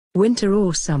Winter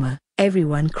or summer,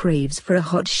 everyone craves for a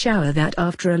hot shower that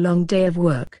after a long day of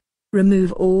work,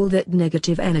 remove all that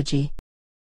negative energy.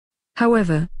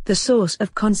 However, the source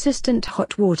of consistent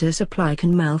hot water supply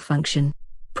can malfunction.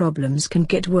 Problems can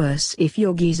get worse if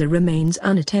your geyser remains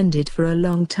unattended for a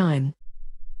long time.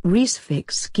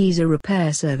 Resfix Geyser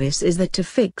Repair Service is there to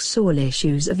fix all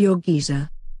issues of your geyser.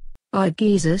 Our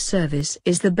geyser service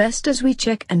is the best as we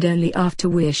check, and only after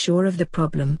we're sure of the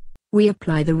problem, we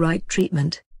apply the right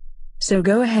treatment. So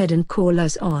go ahead and call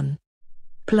us on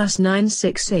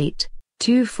 +968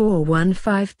 241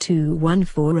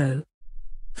 52140.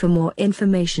 For more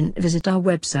information, visit our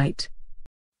website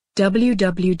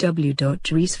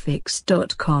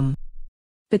www.resfix.com.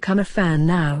 Become a fan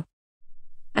now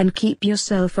and keep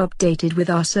yourself updated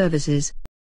with our services.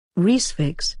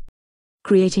 Resfix,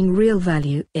 creating real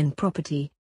value in property.